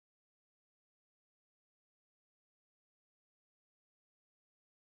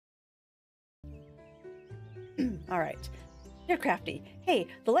Alright. Dear Crafty, hey,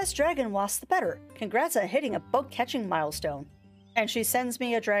 the less dragon wasps the better. Congrats on hitting a bug-catching milestone. And she sends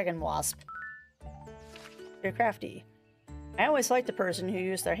me a dragon wasp. Dear Crafty, I always liked the person who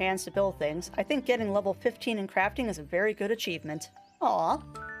used their hands to build things. I think getting level 15 in crafting is a very good achievement. Aww.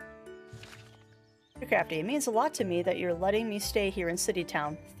 Dear Crafty, it means a lot to me that you're letting me stay here in City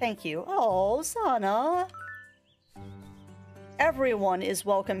Town. Thank you. Oh, Sana. Everyone is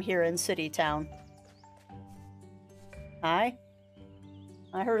welcome here in City Town. Hi.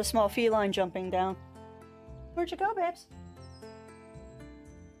 I heard a small feline jumping down. Where'd you go, babes?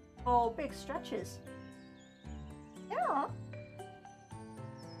 Oh, big stretches. Yeah.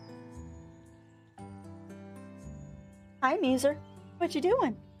 Hi, Meezer. What you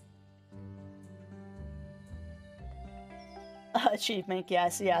doing? Achievement,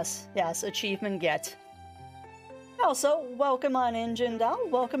 yes, yes, yes. Achievement get. Also, welcome on in, Jindal.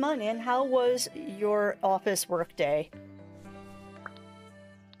 Welcome on in. How was your office work day?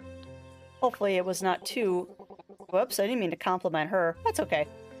 Hopefully it was not too... Whoops, I didn't mean to compliment her. That's okay.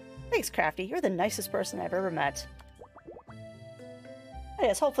 Thanks, Crafty. You're the nicest person I've ever met.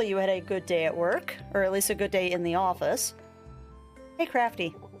 Yes, hopefully you had a good day at work, or at least a good day in the office. Hey,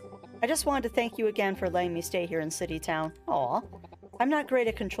 Crafty. I just wanted to thank you again for letting me stay here in City Town. Aw. I'm not great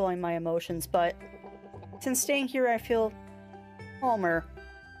at controlling my emotions, but since staying here I feel calmer.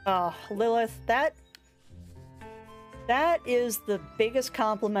 Lilith, that is the biggest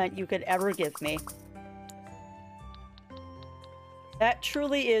compliment you could ever give me. That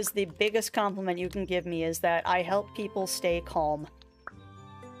truly is the biggest compliment you can give me, is that I help people stay calm.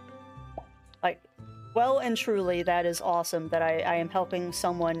 Like, well and truly, that is awesome that I am helping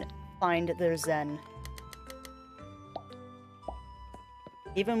someone find their zen.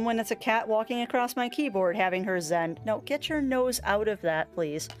 Even when it's a cat walking across my keyboard having her zen. No, get your nose out of that,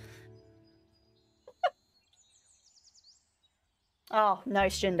 please. Oh,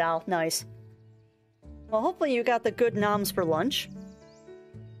 nice, Jindal. Nice. Well, hopefully you got the good noms for lunch.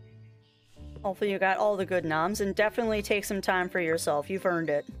 Hopefully you got all the good noms, and definitely take some time for yourself. You've earned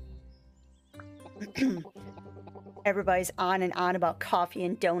it. Everybody's on and on about coffee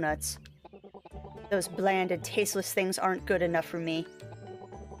and donuts. Those bland and tasteless things aren't good enough for me.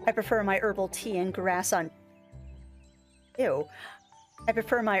 I prefer my herbal tea and grass on... Ew. I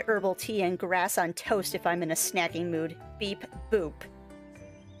prefer my herbal tea and grass on toast if I'm in a snacking mood. Beep boop.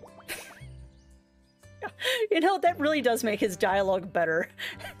 You know, that really does make his dialogue better.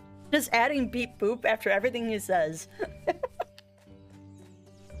 Just adding beep boop after everything he says.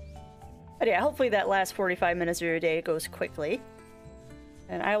 But yeah, hopefully that last 45 minutes of your day goes quickly.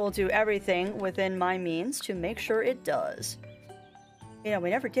 And I will do everything within my means to make sure it does. You know, we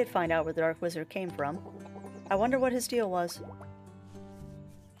never did find out where the Dark Wizard came from. I wonder what his deal was.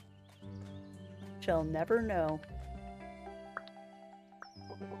 Shall never know.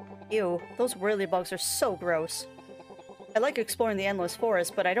 Ew, those whirlybugs are so gross. I like exploring the endless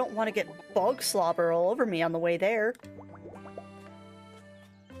forest, but I don't want to get bug slobber all over me on the way there.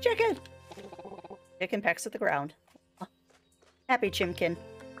 Chicken! Chicken pecks at the ground. Happy Chimkin.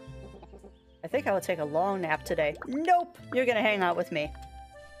 I think I will take a long nap today. Nope! You're gonna hang out with me.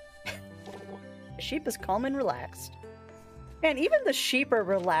 The sheep is calm and relaxed. Man, even the sheep are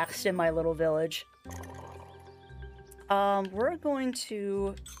relaxed in my little village. We're going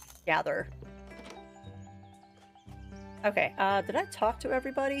to gather. Okay, did I talk to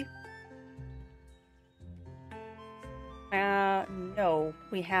everybody? No,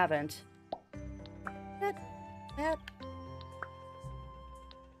 we haven't.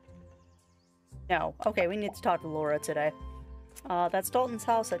 No. Okay, we need to talk to Laura today. That's Dalton's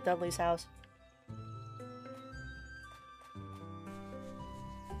house, at Dudley's house.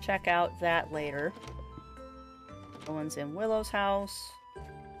 Check out that later. The one's in Willow's house.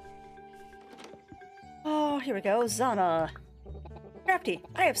 Oh, here we go. Zana. Crafty,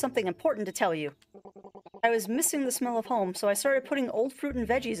 I have something important to tell you. I was missing the smell of home, so I started putting old fruit and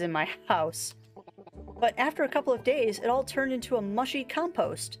veggies in my house. But after a couple of days, it all turned into a mushy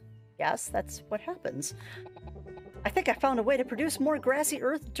compost. Yes, that's what happens. I think I found a way to produce more grassy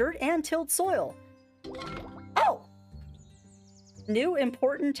earth, dirt, and tilled soil. Oh! New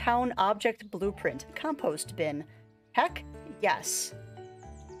important town object blueprint. Compost bin. Heck yes.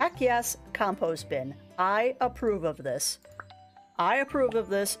 Heck yes, compost bin. I approve of this. I approve of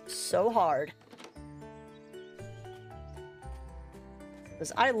this so hard.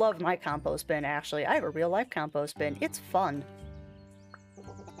 Because I love my compost bin, actually. I have a real-life compost bin. It's fun.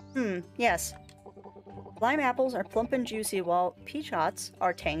 Yes. Lime apples are plump and juicy, while peach hots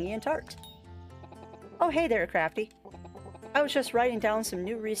are tangy and tart. Oh, hey there, Crafty. I was just writing down some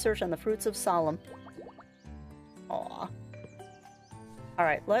new research on the fruits of Solemn.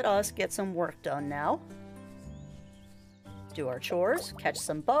 Alright, let us get some work done now. Do our chores, catch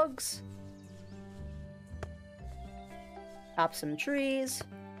some bugs. Chop some trees.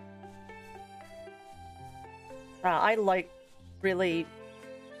 I really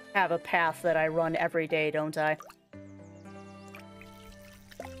have a path that I run every day, don't I?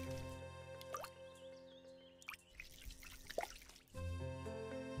 I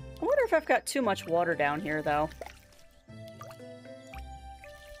wonder if I've got too much water down here, though.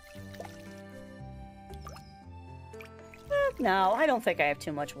 No, I don't think I have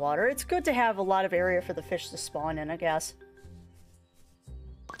too much water. It's good to have a lot of area for the fish to spawn in, I guess.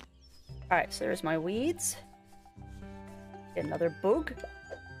 Alright, so there's my weeds. Get another boog.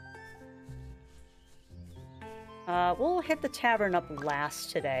 We'll hit the tavern up last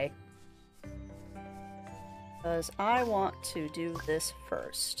today. Because I want to do this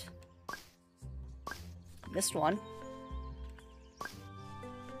first. Missed one.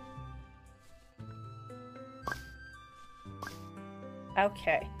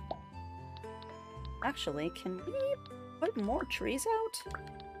 Okay. Actually, can we put more trees out?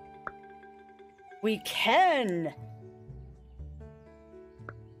 We can!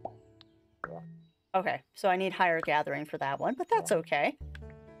 Okay, so I need higher gathering for that one, but that's okay.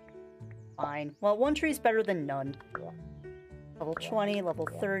 Fine. Well, one tree's better than none. Level 20, level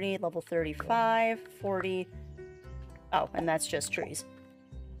 30, level 35, 40... Oh, and that's just trees.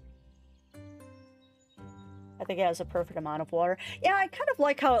 I think it has a perfect amount of water. Yeah, I kind of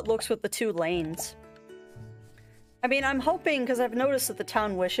like how it looks with the 2 lanes. I mean, I'm hoping, because I've noticed that the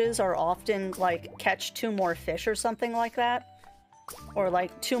town wishes are often, like, catch 2 more fish or something like that. Or,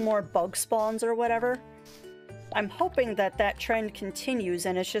 like, 2 more bug spawns or whatever. I'm hoping that that trend continues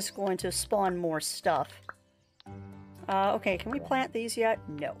and it's just going to spawn more stuff. Okay, can we plant these yet?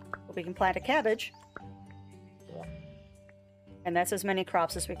 No. But we can plant a cabbage. And that's as many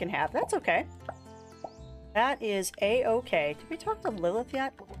crops as we can have. That's okay. That is a-okay. Did we talk to Lilith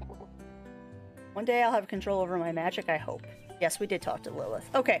yet? One day I'll have control over my magic, I hope. Yes, we did talk to Lilith.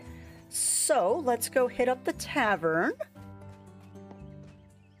 Okay, so let's go hit up the tavern.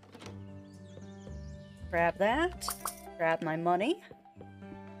 Grab that. Grab my money.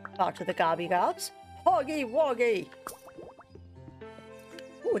 Talk to the gobby gobs. Hoggy woggy!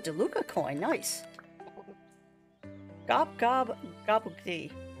 Ooh, a DeLuca coin. Nice. Gob gob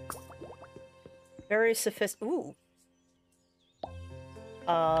gobby. Very sophisticated. Ooh.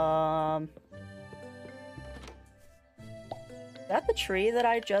 Is that the tree that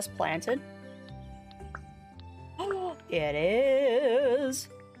I just planted? Oh, it is!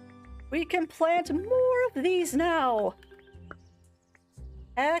 We can plant more of these now!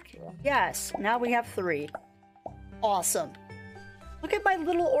 Heck yes! Now we have 3. Awesome! Look at my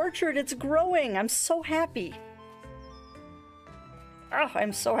little orchard, it's growing! I'm so happy! Oh,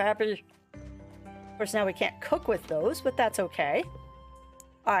 I'm so happy! Of course, now we can't cook with those, but that's okay.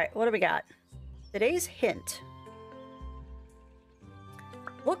 Alright, what do we got? Today's hint.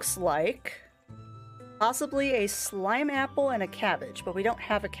 Looks like possibly a slime apple and a cabbage, but we don't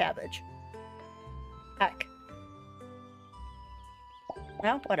have a cabbage. Heck.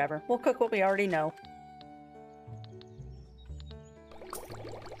 Well, whatever. We'll cook what we already know.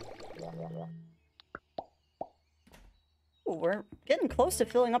 Ooh, we're getting close to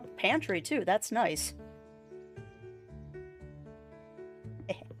filling up the pantry, too. That's nice.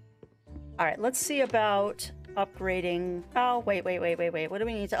 Alright, let's see about upgrading... Oh, wait. What do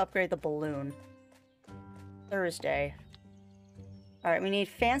we need to upgrade the balloon? Thursday. Alright, we need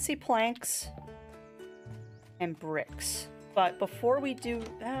fancy planks and bricks. But before we do...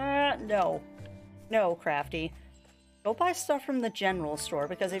 no. No, Crafty. Go buy stuff from the general store,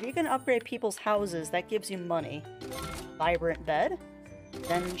 because if you can upgrade people's houses, that gives you money. Vibrant bed,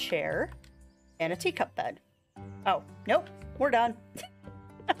 then chair, and a teacup bed. Oh, nope. We're done.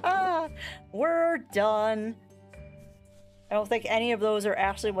 We're done. I don't think any of those are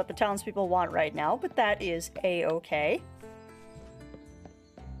actually what the townspeople want right now, but that is a-okay.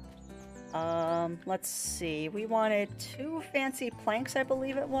 Let's see. We wanted 2 fancy planks, I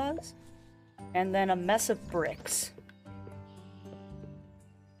believe it was, and then a mess of bricks.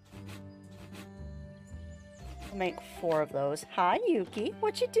 We'll make 4 of those. Hi, Yuki.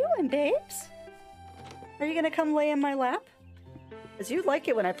 What you doing, babes? Are you gonna come lay in my lap? Because you like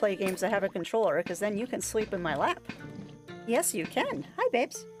it when I play games that have a controller, because then you can sleep in my lap. Yes, you can. Hi,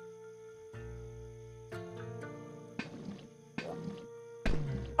 babes.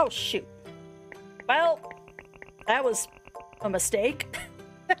 Oh, shoot. Well, that was a mistake.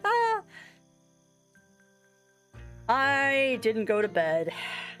 I didn't go to bed.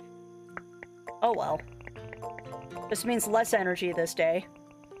 Oh, well. This means less energy this day.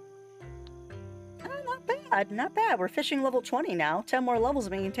 Not bad, not bad. We're fishing level 20 now. 10 more levels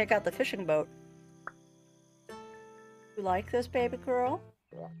and we can take out the fishing boat. You like this, baby girl?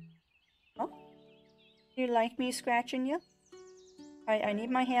 Oh? You like me scratching you? I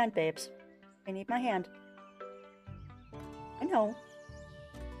need my hand, babes. I need my hand. I know.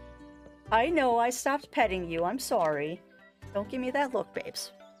 I know I stopped petting you. I'm sorry. Don't give me that look,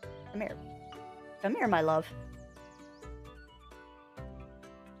 babes. Come here. Come here, my love.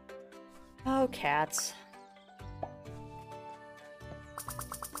 Oh, cats.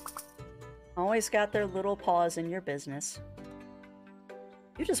 Always got their little paws in your business.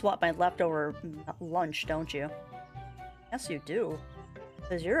 You just want my leftover lunch, don't you? Yes, you do.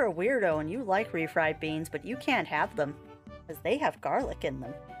 Because you're a weirdo and you like refried beans, but you can't have them. Because they have garlic in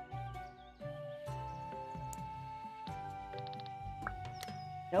them.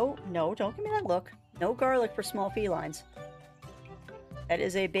 No, no, don't give me that look. No garlic for small felines. That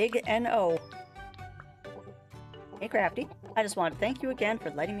is a big N-O. Hey, Crafty. I just want to thank you again for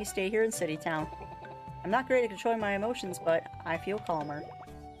letting me stay here in City Town. I'm not great at controlling my emotions, but I feel calmer.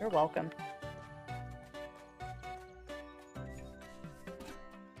 You're welcome.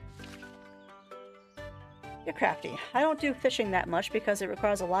 You're Crafty. I don't do fishing that much because it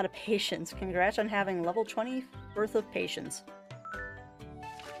requires a lot of patience. Congrats on having level 20 worth of patience.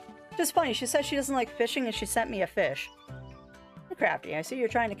 Which is funny, she says she doesn't like fishing and she sent me a fish. You're Crafty. I see you're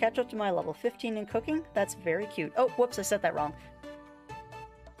trying to catch up to my level 15 in cooking. That's very cute. Oh, whoops, I said that wrong.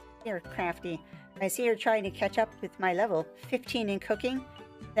 You're Crafty. I see you're trying to catch up with my level 15 in cooking.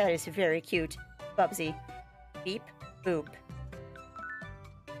 That is very cute. Bubsy. Beep. Boop.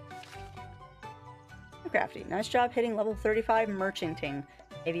 Crafty. Nice job hitting level 35 merchanting.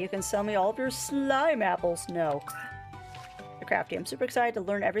 Maybe you can sell me all of your slime apples. No. You're Crafty. I'm super excited to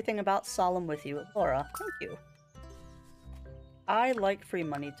learn everything about Solemn with you. Laura, thank you. I like free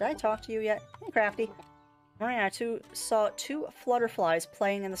money. Did I talk to you yet? Hey, Crafty. Morning I saw two flutterflies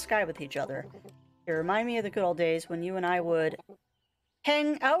playing in the sky with each other. It reminded me of the good old days when you and I would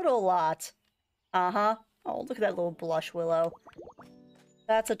hang out a lot. Uh-huh. Oh, look at that little blush willow.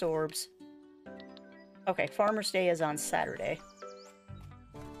 That's adorbs. Okay, Farmer's Day is on Saturday.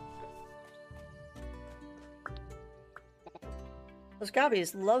 Those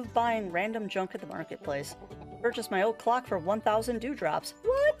gobbies love buying random junk at the marketplace. Purchased my old clock for 1,000 dewdrops.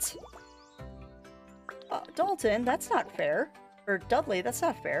 What? Dalton, that's not fair. Or Dudley, that's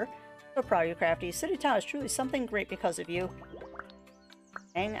not fair. So proud of you, Crafty. City Town is truly something great because of you.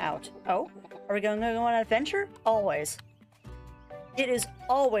 Hang out. Oh? Are we going to go on an adventure? Always. It is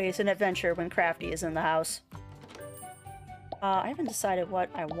always an adventure when Crafty is in the house. I haven't decided what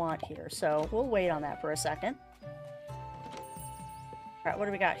I want here, so we'll wait on that for a second. Alright, what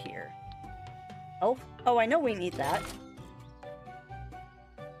do we got here? Elf? Oh, I know we need that.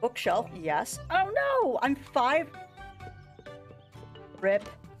 Bookshelf, yes. Oh no! I'm 5... Rip.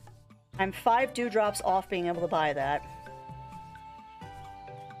 I'm 5 dewdrops off being able to buy that.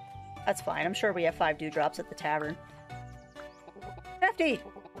 That's fine. I'm sure we have 5 dewdrops at the tavern. Crafty!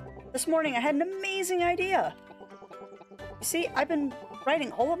 This morning I had an amazing idea! You see, I've been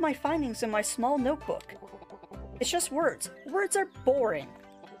writing all of my findings in my small notebook. It's just words. Words are boring.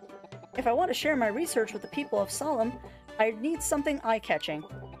 If I want to share my research with the people of Solemn, I need something eye-catching.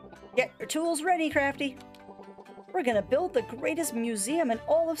 Get your tools ready, Crafty! We're gonna build the greatest museum in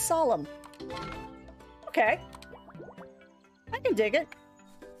all of Solemn. Okay. I can dig it.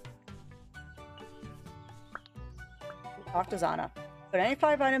 Talk to Zana. Put any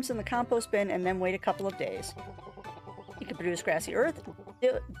 5 items in the compost bin and then wait a couple of days. You can produce grassy earth,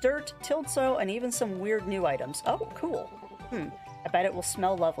 dirt, tilled soil, and even some weird new items. Oh, cool. I bet it will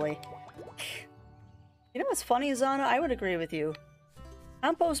smell lovely. You know what's funny, Zana? I would agree with you.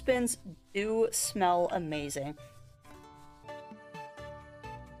 Compost bins do smell amazing.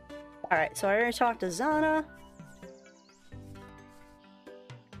 Alright, so I already talked to Zana.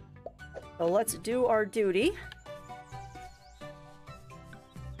 So let's do our duty.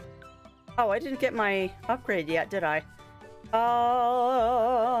 Oh, I didn't get my upgrade yet, did I?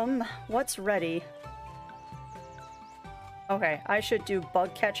 What's ready? Okay, I should do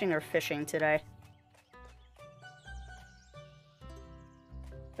bug catching or fishing today.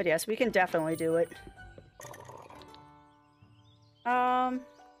 But yes, we can definitely do it.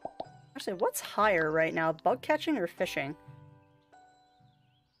 Actually, what's higher right now? Bug catching or fishing?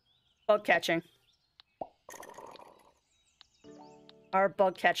 Bug catching. Our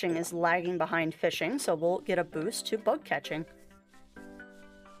bug catching is lagging behind fishing, so we'll get a boost to bug catching.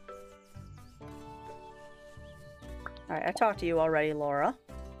 Alright, I talked to you already, Laura.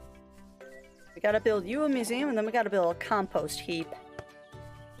 We gotta build you a museum, and then we gotta build a compost heap.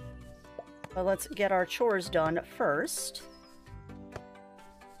 But let's get our chores done first.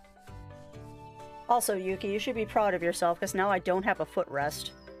 Also, Yuki, you should be proud of yourself, because now I don't have a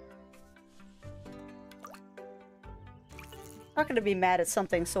footrest. Not gonna be mad at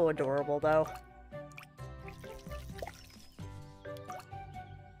something so adorable, though.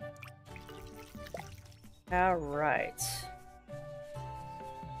 Alright.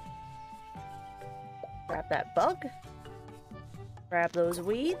 Grab that bug. Grab those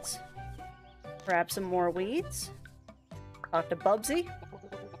weeds. Grab some more weeds. Talk to Bubsy.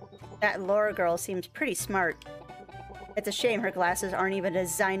 That Laura girl seems pretty smart. It's a shame her glasses aren't even a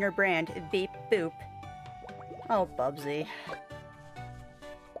designer brand. Beep boop. Oh, Bubsy.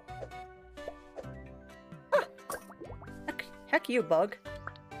 Ah! Heck you, bug.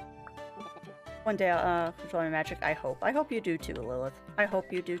 One day I'll control my magic, I hope. I hope you do too, Lilith. I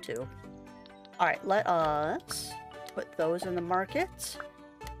hope you do too. Alright, let us put those in the market.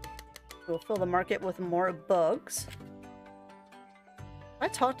 We'll fill the market with more bugs. I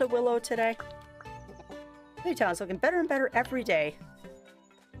talked to Willow today. Playtown's looking better and better every day.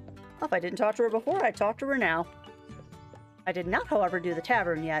 Well, if I didn't talk to her before, I talked to her now. I did not, however, do the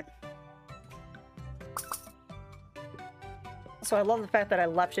tavern yet. So I love the fact that I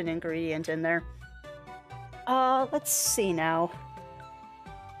left an ingredient in there. Let's see now.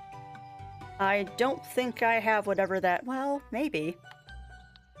 I don't think I have whatever that... Well, maybe.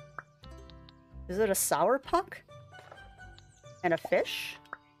 Is it a sour puck? And a fish?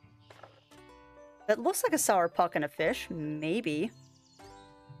 It looks like a sour puck and a fish. Maybe.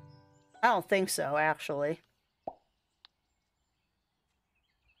 I don't think so, actually.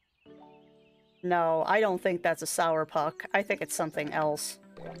 No, I don't think that's a sour puck. I think it's something else.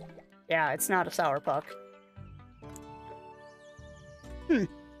 Yeah, it's not a sour puck.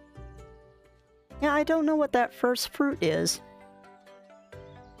 Yeah, I don't know what that first fruit is.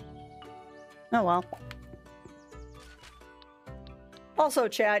 Oh well. Also,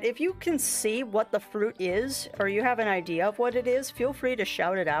 chat, if you can see what the fruit is, or you have an idea of what it is, feel free to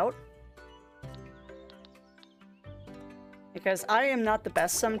shout it out. Because I am not the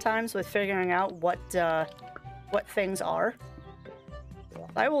best sometimes with figuring out what things are.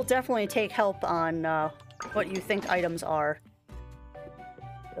 I will definitely take help on what you think items are.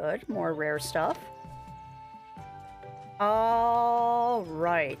 Good, more rare stuff. All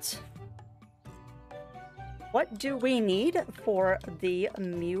right. What do we need for the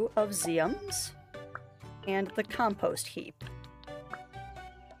museums and the compost heap?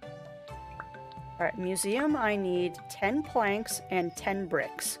 Alright, museum, I need 10 planks and 10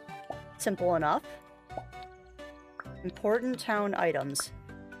 bricks. Simple enough. Important town items.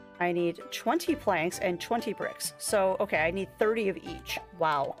 I need 20 planks and 20 bricks. So, okay, I need 30 of each.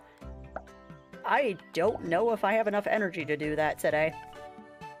 Wow. I don't know if I have enough energy to do that today.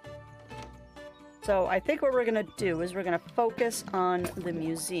 So I think what we're going to do is we're going to focus on the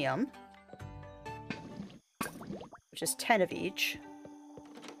museum, which is 10 of each.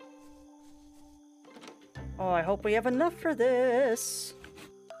 Oh, I hope we have enough for this.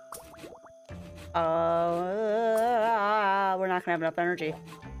 We're not going to have enough energy.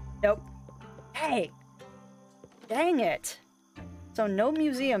 Nope. Hey! Dang it! So no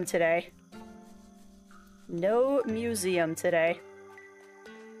museum today. No museum today.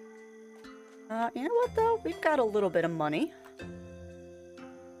 You know what, though? We've got a little bit of money.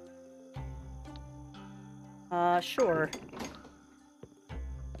 Sure.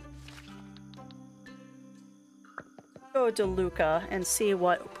 Go to Luca and see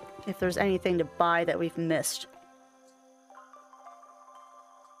if there's anything to buy that we've missed.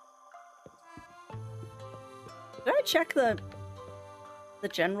 Did I check the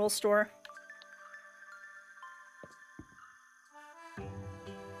general store?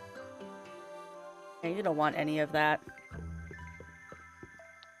 Yeah, you don't want any of that.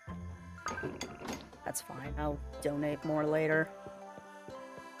 That's fine. I'll donate more later.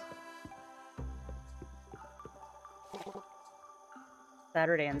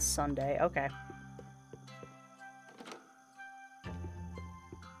 Saturday and Sunday. Okay.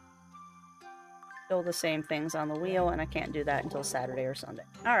 Still the same things on the wheel, and I can't do that until Saturday or Sunday.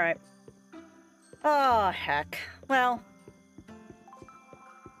 Alright. Oh, heck. Well...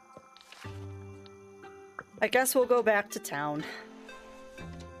 I guess we'll go back to town.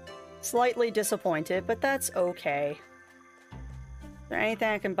 Slightly disappointed, but that's okay. Is there anything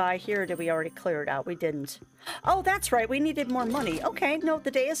I can buy here, or did we already clear it out? We didn't. Oh, that's right, we needed more money. Okay, no, the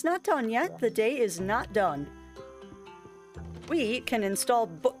day is not done yet. The day is not done. We can install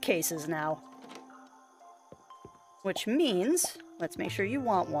bookcases now. Which means, let's make sure you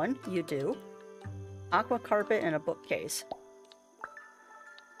want one. You do. aqua carpet, and a bookcase.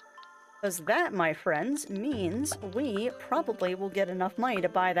 Because that, my friends, means we probably will get enough money to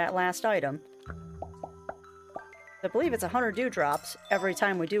buy that last item. I believe it's 100 dewdrops every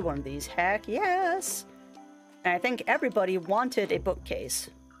time we do one of these. Heck yes! And I think everybody wanted a bookcase.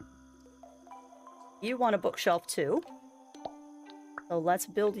 You want a bookshelf too. So let's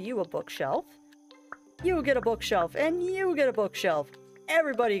build you a bookshelf. You get a bookshelf, and you get a bookshelf.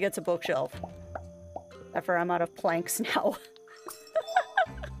 Everybody gets a bookshelf. Except for I'm out of planks now.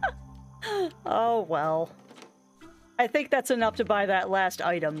 Oh well. I think that's enough to buy that last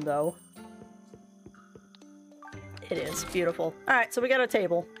item, though. It is. Beautiful. Alright, so we got a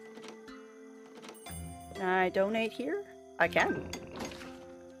table. Can I donate here? I can.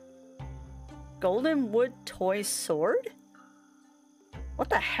 Golden wood toy sword? What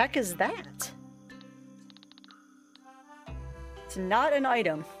the heck is that? It's not an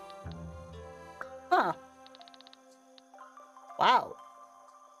item. Huh. Wow.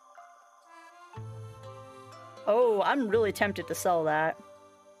 Oh, I'm really tempted to sell that.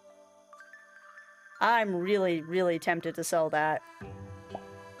 I'm really, really tempted to sell that.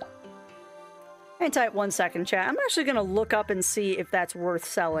 Hang tight 1 second, chat. I'm actually gonna look up and see if that's worth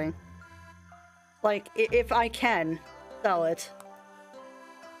selling. Like, if I can sell it.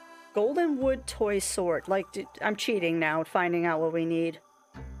 Golden wood toy sword. Like, I'm cheating now, finding out what we need.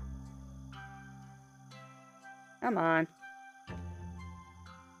 Come on.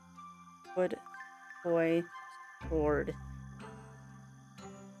 Wood toy sword.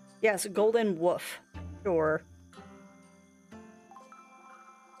 Yes, golden woof. Sure.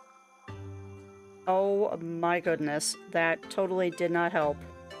 Oh my goodness. That totally did not help.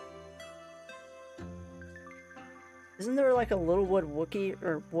 Isn't there like a Littlewood Wookie?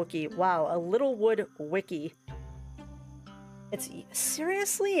 Or Wookie. Wow, a Littlewood Wiki. It's...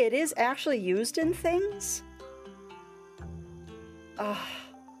 Seriously? It is actually used in things? Ugh.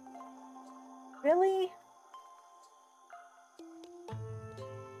 Really?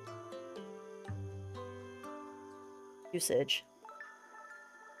 Usage.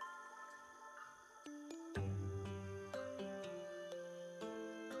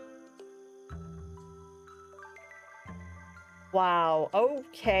 Wow,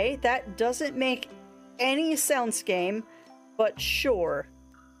 okay, that doesn't make any sense, game, but sure.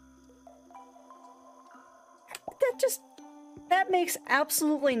 That makes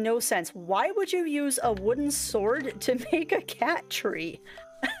absolutely no sense. Why would you use a wooden sword to make a cat tree?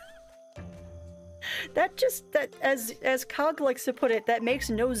 That as Cog likes to put it, that makes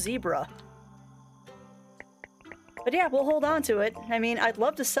no zebra. But yeah, we'll hold on to it. I mean, I'd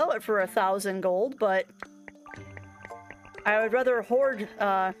love to sell it for 1,000 gold, but I would rather hoard,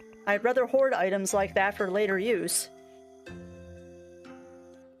 items like that for later use.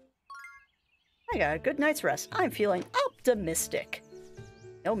 I got a good night's rest. I'm feeling optimistic.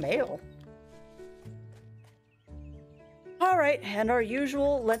 No mail. Alright, and our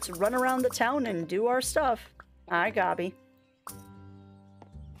usual, let's run around the town and do our stuff. Hi, Gobby.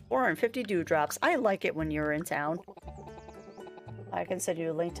 450 dewdrops. I like it when you're in town. I can send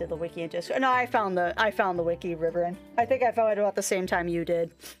you a link to the wiki and just... No, I found the wiki, Riverin. I think I found it about the same time you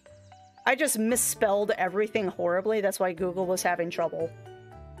did. I just misspelled everything horribly. That's why Google was having trouble.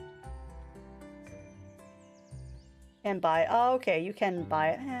 And buy... Oh, okay, you can buy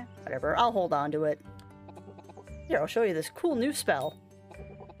it. Whatever, I'll hold on to it. Here, I'll show you this cool new spell.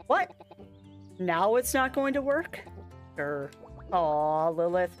 What? Now it's not going to work? Sure. Aw,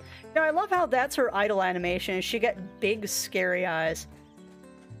 Lilith. Now, I love how that's her idle animation. She got big, scary eyes.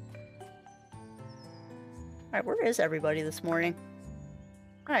 Alright, where is everybody this morning?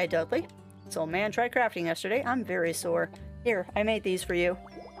 Hi, Dudley. So, man tried crafting yesterday. I'm very sore. Here, I made these for you.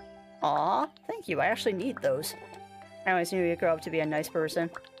 Aw, thank you. I actually need those. I always knew you'd grow up to be a nice person.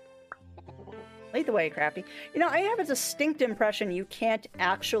 Lead the way, Crafty. You know, I have a distinct impression you can't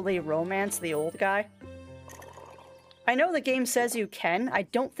actually romance the old guy. I know the game says you can. I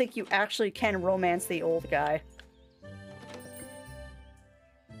don't think you actually can romance the old guy.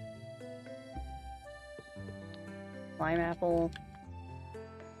 Lime apple.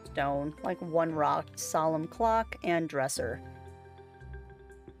 Stone. Like one rock. Solemn clock and dresser.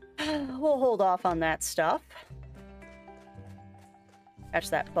 We'll hold off on that stuff. Catch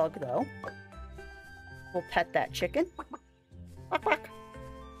that bug, though. We'll pet that chicken. Quack, quack.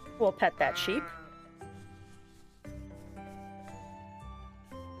 We'll pet that sheep.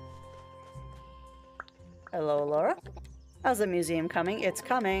 Hello, Laura. How's the museum coming? It's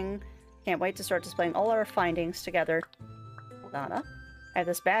coming. Can't wait to start displaying all our findings together. Donna. I have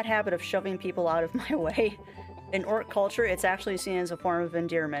this bad habit of shoving people out of my way. In orc culture, it's actually seen as a form of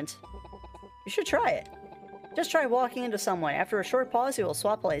endearment. You should try it. Just try walking into someone. After a short pause, you will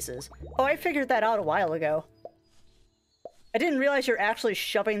swap places. Oh, I figured that out a while ago. I didn't realize you're actually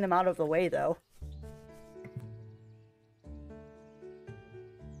shoving them out of the way, though.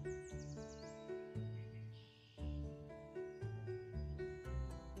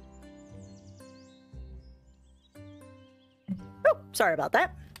 Oh, sorry about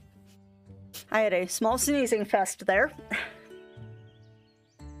that. I had a small sneezing fest there.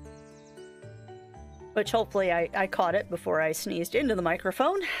 Which hopefully I caught it before I sneezed into the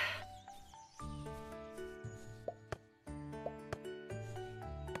microphone.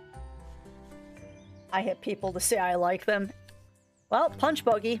 I hit people to say I like them. Well, Punch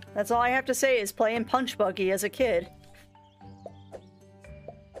Buggy. That's all I have to say is playing Punch Buggy as a kid.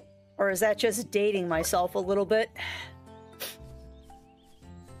 Or is that just dating myself a little bit?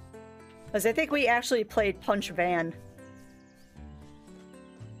 Because I think we actually played Punch Van.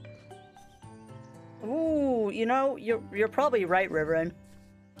 Ooh, you know, you're probably right, Riverin.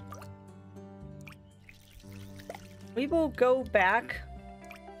 We will go back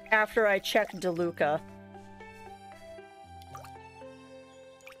after I check DeLuca.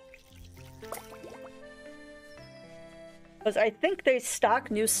 Because I think they stock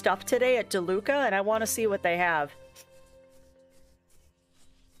new stuff today at DeLuca, and I want to see what they have.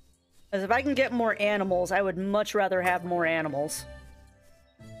 Because if I can get more animals, I would much rather have more animals.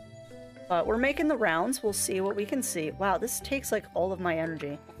 But we're making the rounds. We'll see what we can see. Wow, this takes like all of my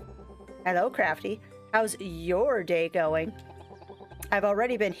energy. Hello, Crafty. How's your day going? I've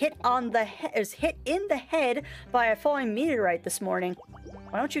already been hit in the head by a falling meteorite this morning.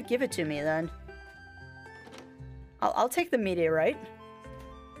 Why don't you give it to me then? I'll take the meteorite.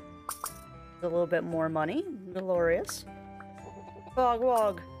 A little bit more money. Glorious. Wog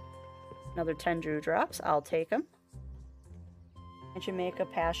wog. Another 10 dewdrops. I'll take them. And you make a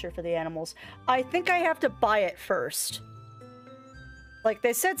pasture for the animals. I think I have to buy it first. Like,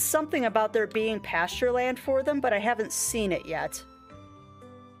 they said something about there being pasture land for them, but I haven't seen it yet.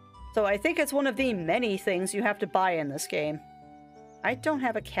 So I think it's one of the many things you have to buy in this game. I don't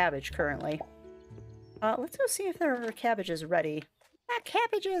have a cabbage currently. Let's go see if there are cabbages ready. Ah,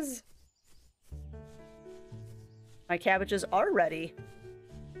 cabbages! My cabbages are ready.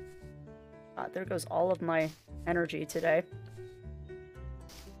 There goes all of my energy today.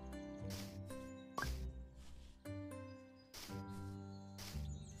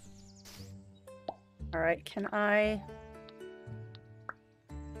 Alright, can I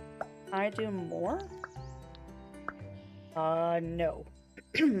do more? No.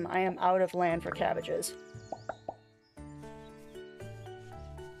 I am out of land for cabbages.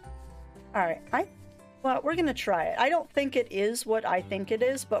 Alright, well, we're gonna try it. I don't think it is what I think it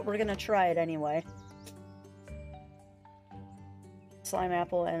is, but we're gonna try it anyway. Slime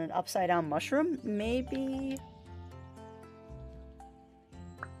apple and an upside-down mushroom? Maybe...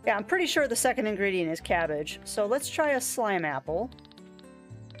 Yeah, I'm pretty sure the second ingredient is cabbage. So let's try a slime apple.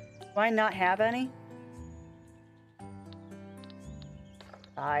 Do I not have any?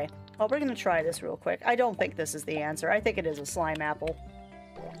 Die. Oh, we're gonna try this real quick. I don't think this is the answer. I think it is a slime apple.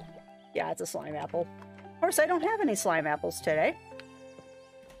 Yeah, it's a slime apple. Of course, I don't have any slime apples today.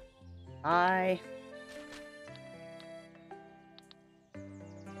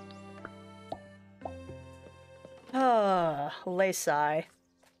 Laysai.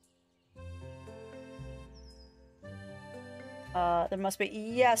 There must be...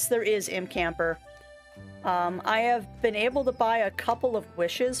 Yes, there is Imp Camper. I have been able to buy a couple of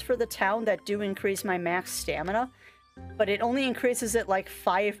wishes for the town that do increase my max stamina, but it only increases it like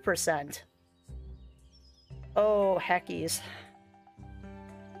 5%. Oh, heckies.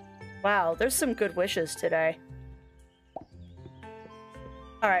 Wow, there's some good wishes today.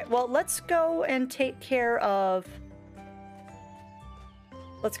 Alright, well, let's go and take care of...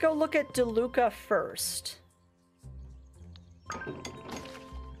 Let's go look at DeLuca first.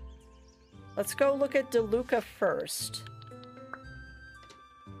 Let's go look at DeLuca first.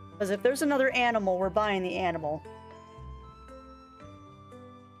 Because if there's another animal, we're buying the animal.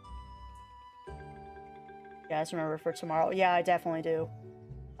 You guys remember for tomorrow? Yeah, I definitely do.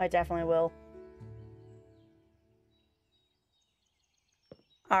 I definitely will.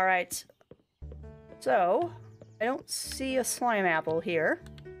 Alright. So, I don't see a slime apple here.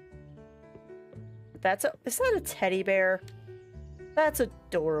 That's a... Is that a teddy bear? That's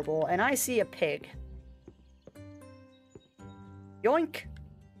adorable. And I see a pig. Yoink!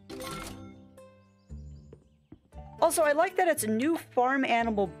 Also, I like that it's a new farm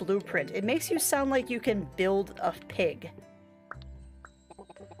animal blueprint. It makes you sound like you can build a pig.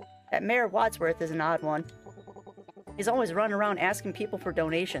 That Mayor Wadsworth is an odd one. He's always running around asking people for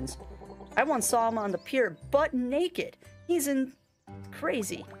donations. I once saw him on the pier, butt naked. He's in...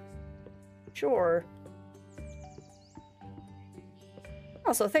 crazy. Sure.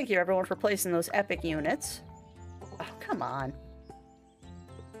 Also, thank you everyone for placing those epic units. Oh, come on.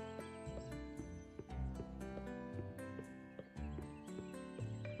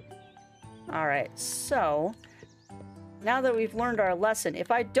 Alright, so... now that we've learned our lesson,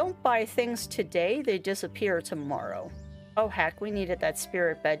 if I don't buy things today, they disappear tomorrow. Oh heck, we needed that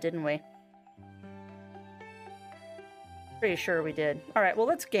spirit bed, didn't we? Pretty sure we did. Alright, well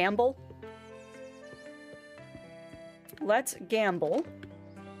let's gamble. Let's gamble.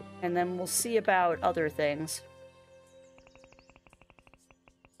 And then we'll see about other things.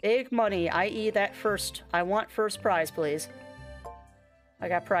 Big money, i.e. that first... I want first prize, please. I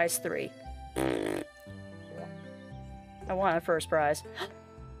got prize 3. I want a first prize.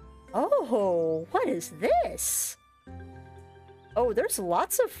 Oh, what is this? Oh, there's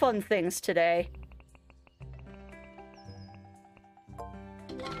lots of fun things today.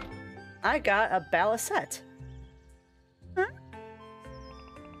 I got a balisette. Huh?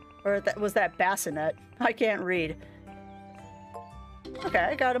 Or was that bassinet? I can't read. Okay,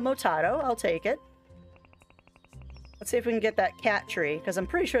 I got a Motado. I'll take it. Let's see if we can get that cat tree, because I'm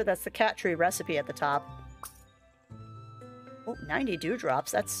pretty sure that's the cat tree recipe at the top. Oh, 90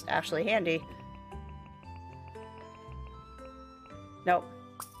 dewdrops. That's actually handy. Nope.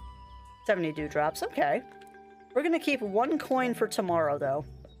 70 dewdrops. Okay. We're going to keep 1 coin for tomorrow, though.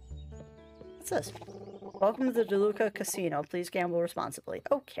 What's this? Welcome to the DeLuca Casino. Please gamble responsibly.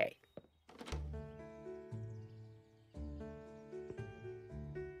 Okay.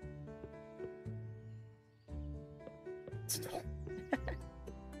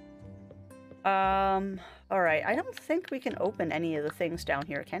 Alright. I don't think we can open any of the things down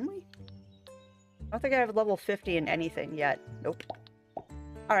here, can we? I don't think I have level 50 in anything yet. Nope.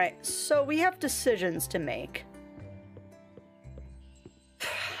 Alright, so we have decisions to make.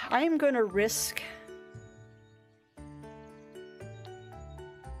 I am going to risk...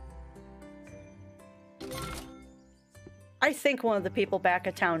 I think one of the people back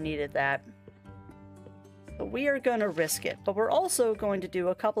at town needed that. But we are going to risk it. But we're also going to do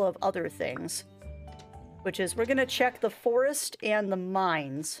a couple of other things. Which is, we're going to check the forest and the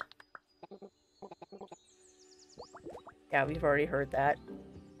mines. Yeah, we've already heard that.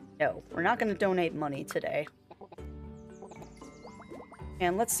 No, we're not going to donate money today.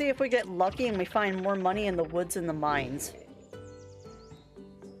 And let's see if we get lucky and we find more money in the woods and the mines.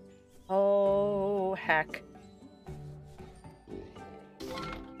 Oh, heck.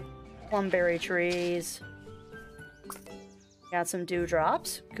 Plumberry trees. Got some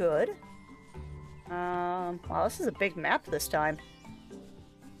dewdrops. Good. Wow, this is a big map this time.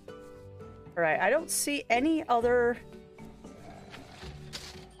 Alright, I don't see any other...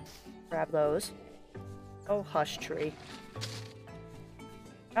 Grab those. Oh, hush tree.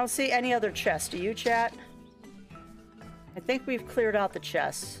 I don't see any other chests. Do you, chat? I think we've cleared out the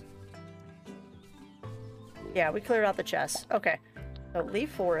chests. Yeah, we cleared out the chests. Okay. So, leave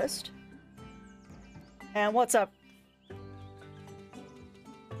forest. And what's up?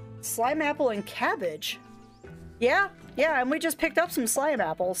 Slime apple and cabbage? Yeah, and we just picked up some slime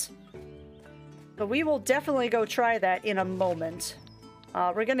apples. But we will definitely go try that in a moment.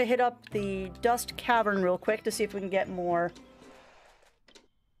 We're gonna hit up the Dust Cavern real quick to see if we can get more.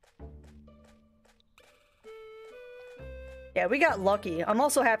 Yeah, we got lucky. I'm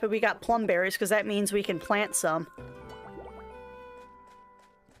also happy we got plumberries, because that means we can plant some.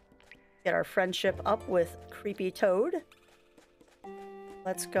 Get our friendship up with Creepy Toad.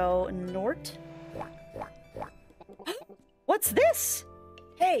 Let's go Nort. What's this?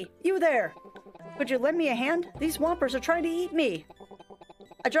 Hey, you there! Could you lend me a hand? These Whompers are trying to eat me!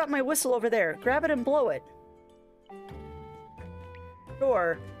 I dropped my whistle over there. Grab it and blow it.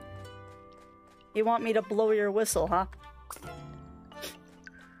 Sure. You want me to blow your whistle, huh?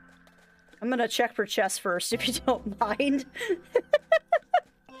 I'm gonna check for chests first, if you don't mind.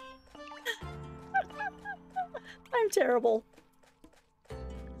 I'm terrible.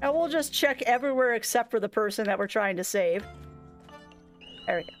 And we'll just check everywhere except for the person that we're trying to save.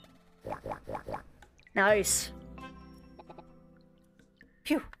 There we go. Nice.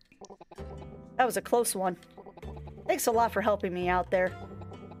 Phew. That was a close one. Thanks a lot for helping me out there.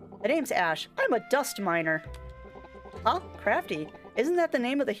 My name's Ash. I'm a dust miner. Huh? Crafty. Isn't that the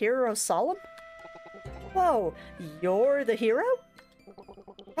name of the hero Solemn? Whoa, you're the hero?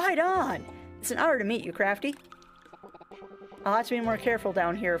 Right on. It's an honor to meet you, Crafty. I'll have to be more careful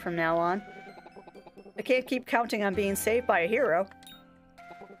down here from now on. I can't keep counting on being saved by a hero.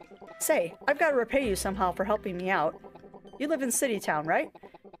 Say, I've got to repay you somehow for helping me out. You live in City Town, right?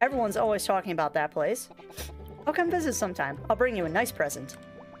 Everyone's always talking about that place. I'll come visit sometime. I'll bring you a nice present.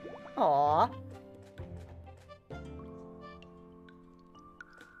 Aww.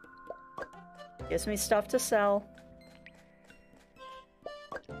 Gives me stuff to sell.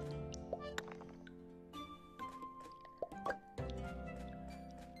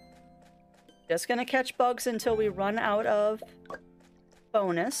 Just gonna catch bugs until we run out of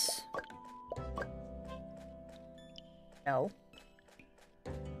bonus. No.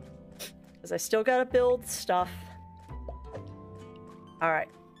 Because I still gotta build stuff. Alright.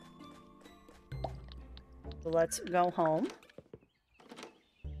 So let's go home.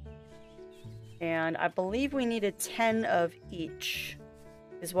 And I believe we needed 10 of each,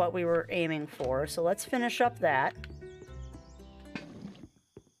 is what we were aiming for. So let's finish up that.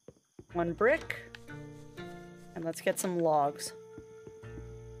 1 brick. And let's get some logs.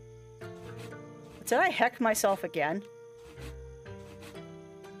 Did I heck myself again?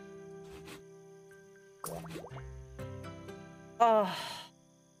 Oh.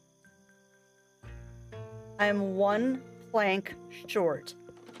 I'm 1 plank short.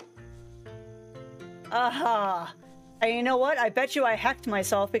 Aha! And you know what? I bet you I hecked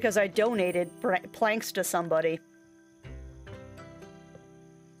myself because I donated planks to somebody.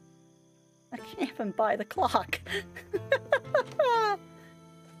 I can't even buy the clock.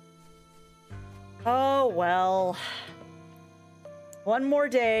 Oh, well. One more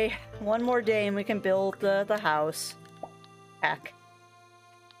day and we can build the house. Heck.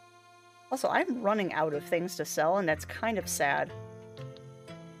 Also, I'm running out of things to sell, and that's kind of sad.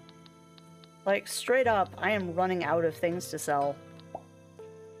 Like, straight up, I am running out of things to sell.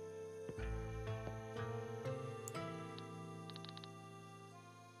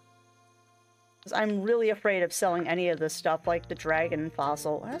 I'm really afraid of selling any of this stuff, like the dragon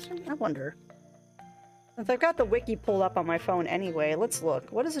fossil. I wonder. Since I've got the wiki pulled up on my phone anyway, let's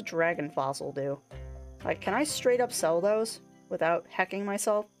look. What does a dragon fossil do? Like, can I straight up sell those without hacking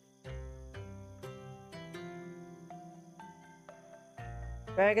myself?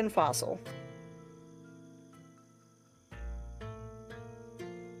 Dragon fossil.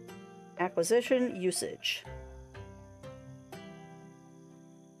 Acquisition, usage.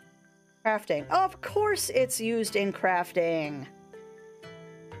 Crafting. Of course it's used in crafting!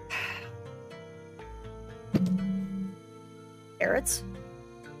 Carrots?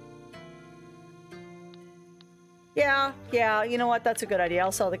 Yeah, you know what? That's a good idea.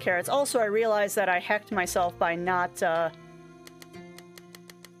 I'll sell the carrots. Also, I realized that I hecked myself by not,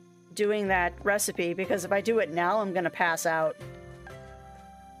 doing that recipe, because if I do it now, I'm gonna pass out.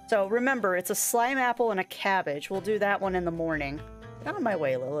 So remember, it's a slime apple and a cabbage. We'll do that one in the morning. Get out of my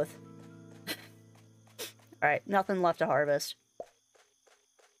way, Lilith. Alright, nothing left to harvest.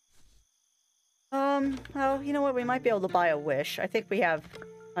 Well, you know what? We might be able to buy a wish. I think we have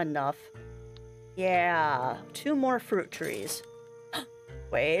enough. Yeah, 2 more fruit trees.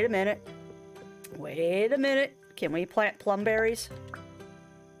 Wait a minute. Wait a minute. Can we plant plum berries?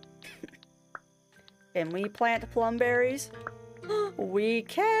 Can we plant plum berries? We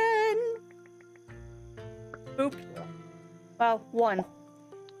can! Boop. Well, 1.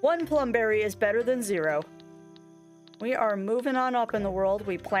 1 plum berry is better than 0. We are moving on up in the world.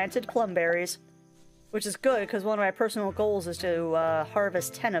 We planted plum berries. Which is good, because one of my personal goals is to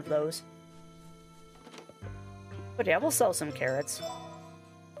harvest 10 of those. But yeah, we'll sell some carrots.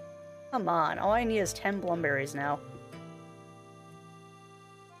 Come on, all I need is 10 plumberries now.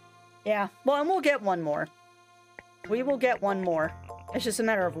 Yeah, well, and we'll get 1 more. We will get 1 more. It's just a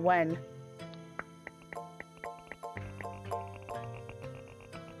matter of when.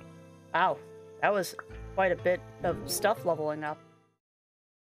 Wow, that was quite a bit of stuff leveling up.